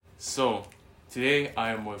So, today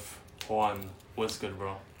I am with Juan. What's good,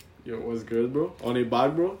 bro? Yo, what's good, bro? On est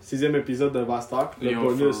back, bro. 6e épisode de vasstalks. Le Yo,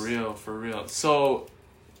 bonus. for real. So,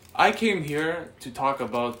 I came here to talk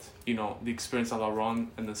about, the experience at La Ronde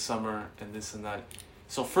in the summer and this and that.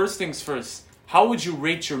 So, first things first, how would you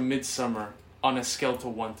rate your midsummer on a scale to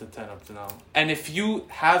 1 to 10 up to now? And if you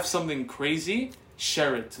have something crazy,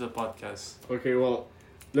 share it to the podcast. Okay, well,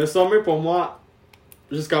 le summer pour moi,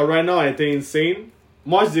 jusqu'à right now, a été insane.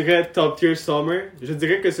 Moi, je dirais top tier summer. Je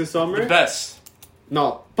dirais que c'est summer. The best.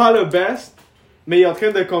 Non, pas le best, mais il est en train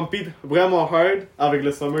de compete vraiment hard avec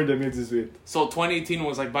le summer 2018. So 2018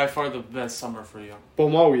 was like by far the best summer for you. Pour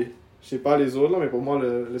moi, oui. Je sais pas les autres, là, mais pour moi,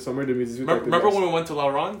 le summer 2018 a été Remember best. when we went to La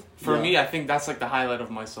Ronde? For Yeah. me, I think that's like the highlight of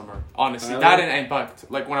my summer. Honestly, Highlight? that and Impact.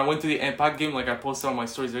 Like when I went to the Impact game, like I posted on my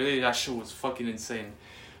stories the other day, that shit was fucking insane.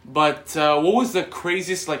 But what was the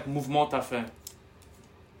craziest like mouvement t'as fait?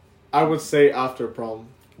 I would say after prom.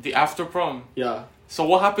 The after prom. Yeah. So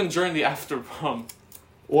what happened during the after prom?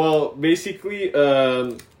 Well, basically,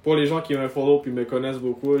 pour les gens qui me follow puis me connaissent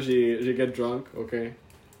beaucoup, j'ai get drunk, ok?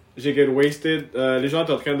 J'ai get wasted. Les gens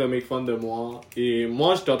étaient en train de make fun de moi. Et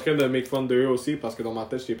moi, j'étais en train de make fun de eux aussi parce que dans ma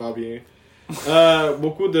tête, j'étais pas bien.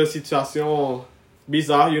 Beaucoup de situations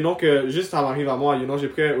bizarres. Que juste ça m'arrive à moi. J'ai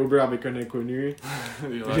pris un Uber avec un inconnu.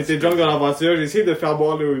 J'étais drunk dans la voiture. J'ai essayé de faire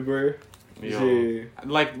boire le Uber.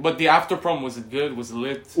 But the after prom, was it good? Was it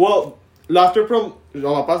lit? Well, l'after prom,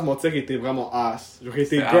 on va pas se mentir, il était vraiment ass. Il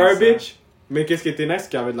était garbage, mais qu'est-ce qui était nice, c'est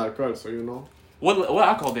qu'il y avait de l'alcool, so What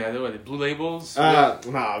alcohol they had? What, Blue Labels?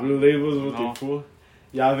 Nah, Blue Labels, t'es fou.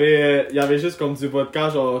 Il y avait juste comme du vodka,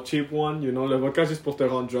 genre cheap one, le vodka juste pour te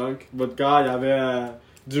rendre drunk. Vodka, il y avait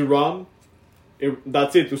du rhum, et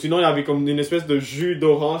that's it. Ou sinon, il y avait comme une espèce de jus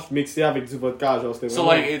d'orange mixé avec du vodka, genre c'était So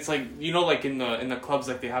vraiment... like it's like like in the clubs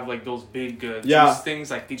like they have like those big Yeah. juice things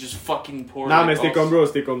like they just fucking pour. Non, like, mais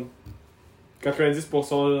c'était comme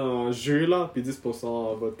 90% jus là, puis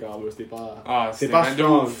 10% vodka là, c'était pas... c'était pas rien de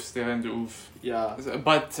strong. ouf. C'était rien de ouf. Yeah.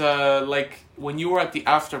 But like when you were at the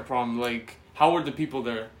after prom, like how were the people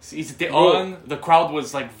there? Is it Bro. on? The crowd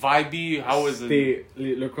was like vibey. How was it?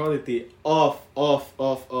 Le crowd était off,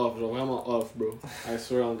 genre vraiment off, bro. I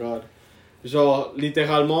swear on God. Genre,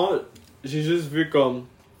 littéralement, j'ai juste vu comme...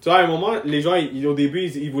 Tu vois, à un moment, les gens, au début,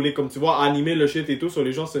 ils voulaient, comme tu vois, animer le shit et tout, sur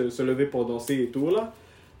les gens se lever pour danser et tout, là.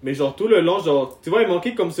 Mais genre, tout le long, genre, tu vois, il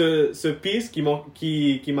manquait comme ce piece qui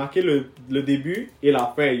marquait le début et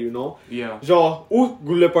la fin, Yeah. Genre, où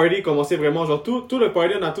le party commençait vraiment, genre, tout le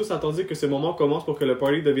party, on a tous attendu que ce moment commence pour que le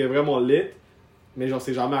party devienne vraiment lit. Mais genre,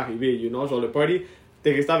 c'est jamais arrivé, genre, le party,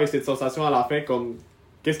 t'es resté avec cette sensation à la fin, comme,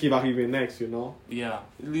 qu'est-ce qui va arriver next, Yeah.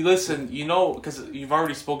 Listen, because you've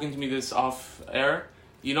already spoken to me this off air,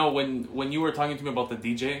 when you were talking to me about the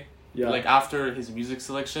DJ, Yeah. like after his music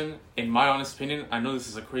selection, in my honest opinion, I know this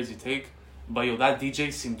is a crazy take, but that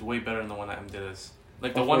DJ seemed way better than the one that M did us.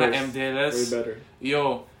 Like the Of one that course. M did us. Way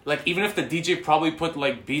better. Like even if the DJ probably put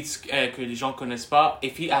like beats que les gens connaissent pas,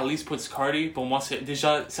 if he at least puts Cardi, pour moi c'est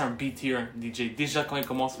un beat tier DJ. Déjà quand il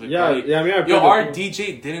commence avec Cardi. Our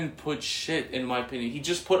DJ didn't put shit in my opinion. He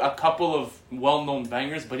just put a couple of well-known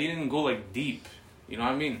bangers, but he didn't go like deep. You know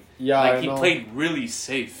what I mean? Yeah, like he played really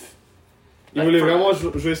safe. Il voulait vraiment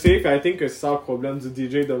jouer safe, et I think que c'est ça le problème du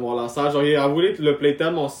DJ de mon lanceur. Genre, il a voulu le play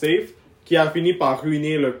tellement safe qu'il a fini par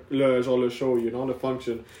ruiner le show, le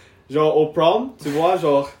function. Genre, au prom, tu vois,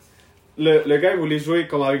 genre, le gars il voulait jouer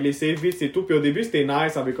comme avec les safe beats et tout, puis au début c'était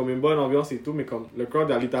nice, avec comme une bonne ambiance et tout, mais comme le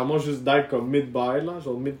crowd a littéralement juste died comme mid-buy, là,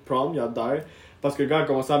 genre mid-prom, il a died. Parce que le gars a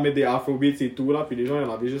commencé à mettre des afrobeats et tout, là, puis les gens ils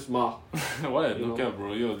en avaient juste marre. Ouais, look at bro,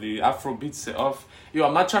 the afrobeats c'est off.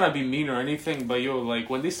 I'm not trying to be mean or anything, but like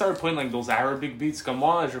when they started playing like those Arabic beats, comme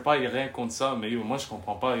moi, je veux pas rien contre ça, mais moi je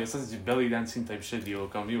comprends pas. Ça c'est du belly dancing type shit,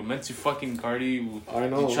 comme même tu fucking Cardi ou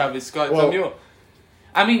du Travis Scott, comme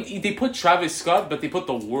I mean, they put Travis Scott, but they put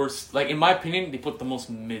the worst. Like in my opinion, they put the most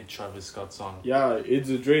mid Travis Scott song. Yeah, it's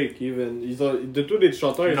a Drake even. De tous les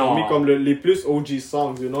chanteurs, ils ont mis comme les plus OG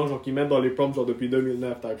songs, genre qu'ils mettent dans les proms genre depuis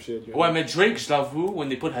 2009 type shit. Ouais, mais Drake, je l'avoue, when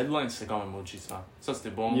they put headlines, c'est quand même OG ça. Ça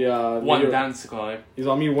c'était bon. Yeah, One Dance, c'est correct. Ils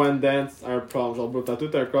ont mis One Dance à un prom, genre bro, t'as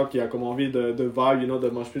tout un crowd qui a comme envie de vibe, de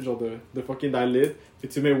mosh pit, genre de fucking lit, puis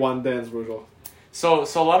tu mets One Dance, bro, genre. So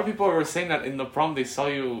a lot of people were saying that in the prom they saw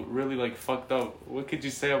you really like fucked up. What could you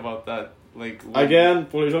say about that? Like again,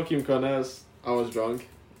 pour les gens qui me connaissent, I was drunk.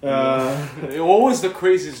 What was the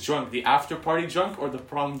craziest drunk? The after party drunk or the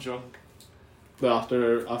prom drunk? The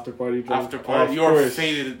after party drunk. After party, you were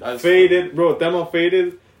faded. Faded, bro, tellement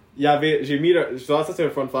faded. J'ai mis ça c'est un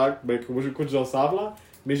fun fact, ben que beaucoup de gens savent là.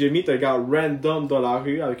 mais j'ai mis un gars random dans la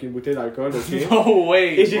rue avec une bouteille d'alcool, ok? No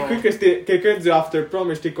way. Et j'ai bro. cru que c'était quelqu'un du after prom,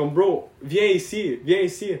 mais j'étais comme, bro, viens ici.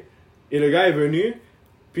 Et le gars est venu,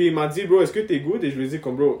 puis il m'a dit, bro, est-ce que t'es good? Et je lui ai dit,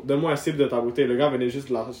 comme, bro, donne-moi un sip de ta bouteille. Le gars venait juste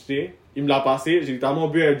l'acheter, il me l'a passé, j'ai littéralement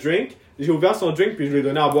bu un drink, j'ai ouvert son drink, puis je lui ai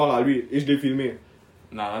donné à boire à lui, et je l'ai filmé.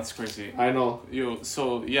 Nah, that's crazy. I know. Yo,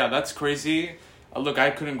 so yeah, that's crazy. Look,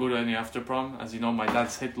 I couldn't go to any after prom. As you know, my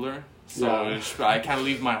dad's Hitler, so Yeah. I can't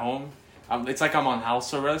leave my home. It's like I'm on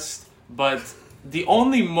house arrest. But the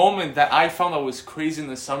only moment that I found that was crazy in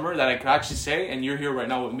the summer that I could actually say, and you're here right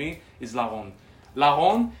now with me, is La Ronde. La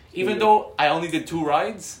Ronde, even though I only did 2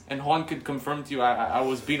 rides, and Juan could confirm to you, I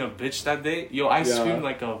was being a bitch that day. Yo, I screamed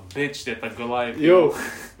like a bitch at the Goliath. Yo,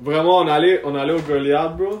 vraiment, on allait au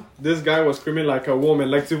Goliath, bro. This guy was screaming like a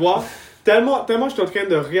woman. Like, tu vois, tellement j'étais en train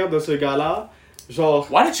de rire de ce gars-là. Genre.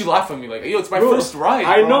 Why did you laugh at me? Like, yo, it's my Bro, first ride.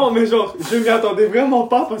 I bro. know, mais genre, je m'y attendais vraiment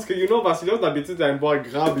pas parce que, Vassilios, d'habitude, il a une voix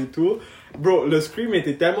grave et tout. Bro, le scream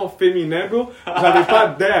était tellement féminin, bro. J'avais pas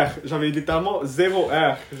d'air. J'avais littéralement 0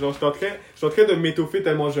 air. Genre, j'étais en train de m'étouffer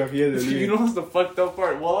tellement je riais de lui. You know what's the fucked up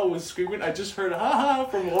part? While I was screaming, I just heard ha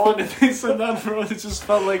from Juan and this and that, bro. It just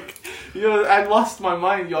felt like, I lost my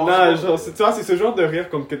mind, y'all. Non, genre, tu vois, c'est ce genre de rire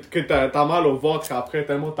comme que t'as mal au ventre après,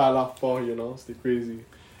 tellement t'as l'air fort, C'était crazy.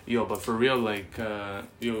 Yo, but for real, like,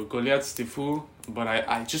 Goliath, c'était fou, but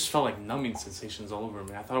I just felt like numbing sensations all over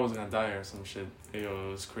me. I thought I was gonna die or some shit. Yo,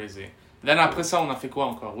 it was crazy. Then après ça, on a fait quoi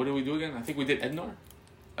encore? What did we do again? I think we did Ednor.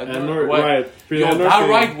 Ednor, right. Yo, Ednor, that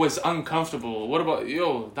ride was uncomfortable. What about,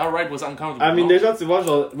 that ride was uncomfortable. I mean, no? déjà, tu vois,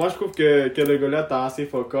 genre, moi je trouve que le Goliath t'a assez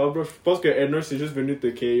fuck up, bro. Je pense que Ednor c'est juste venu te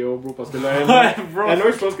KO, bro. Parce que là,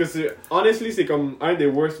 Ednor, je pense que c'est. Honestly, c'est comme un des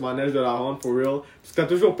worst manèges de la ronde, for real. Parce que t'as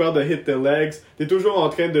toujours peur de hit tes legs. T'es toujours en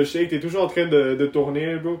train de shake. T'es toujours en train de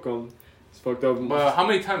tourner, bro. Comme. C'est fucked up. But how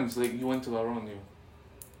many times, like, you went to la ronde, you?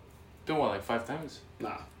 Been what, like 5 times? Nah.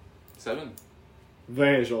 7?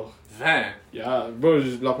 20, genre. 20? Yeah. Bro,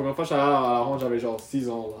 la première fois que j'allais à la ronde, j'avais genre 6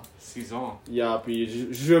 ans, là. 6 ans. Yeah, puis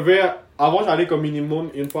je vais. Avant, j'allais comme minimum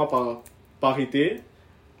une fois par été.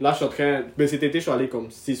 Là, je suis en train. Ben, cet été, je suis allé comme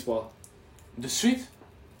 6 fois. De suite?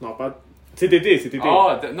 Non, pas. Cet été.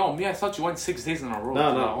 Oh, no, me, I thought you went 6 days in a row. No,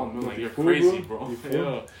 to no. la ronde. Like, you're Cool, crazy, bro. bro. You're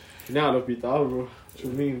cool. Yeah. Venu à l'hôpital, bro. What you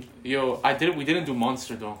mean? Yo, we didn't do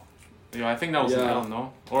Monster though. Yo, I think that was an Yeah. L,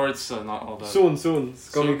 no? Or it's not all that. Soon. It's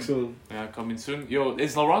coming soon. Yeah, coming soon. Yo,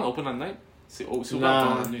 is Laurent open at night? C'est ouvert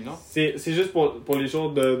Non, dans la nuit, non? c'est juste pour les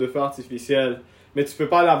jours de feu artificiel. Mais tu peux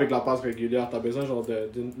pas aller avec la passe régulière. T'as besoin genre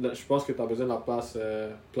je pense que t'as besoin de la passe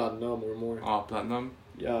platinum or more. Oh, platinum.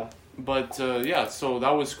 Yeah. But yeah, so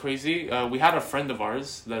that was crazy. We had a friend of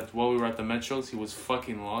ours that while we were at the Metros, he was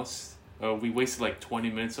fucking lost. We wasted like 20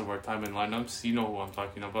 minutes of our time in lineups. You know who I'm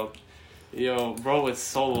talking about. Yo, bro was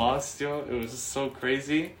so lost, yo. It was just so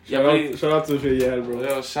crazy. Shout out to JL, bro.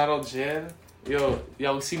 Yo, shout out Jed. Yo, il y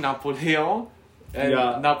a aussi Napoléon. And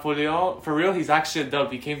Yeah. Napoléon, for real, he's actually a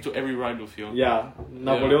dub. He came to every ride with you. Yeah.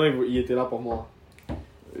 Napoléon, il était là pour moi.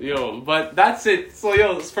 Yo, but that's it. So,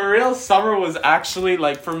 yo, for real, summer was actually,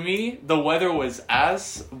 like, for me, the weather was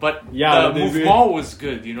ass, but Yeah, the le début. mouvement was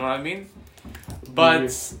good, you know what I mean? But,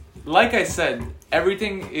 like I said,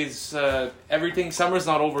 summer's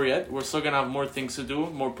not over yet. We're still gonna have more things to do,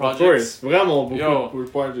 more Of projects. course. Vraiment Yo. beaucoup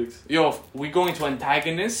de projects. Yo, we going to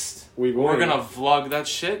Antagonist. We're We're gonna vlog that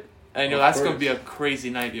shit. And, yo, Of that's gonna course. be a crazy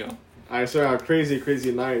night, yo. I saw a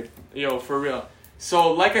crazy night. Yo, for real.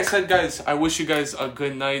 So, like I said, guys, I wish you guys a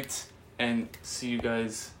good night and see you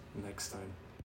guys next time.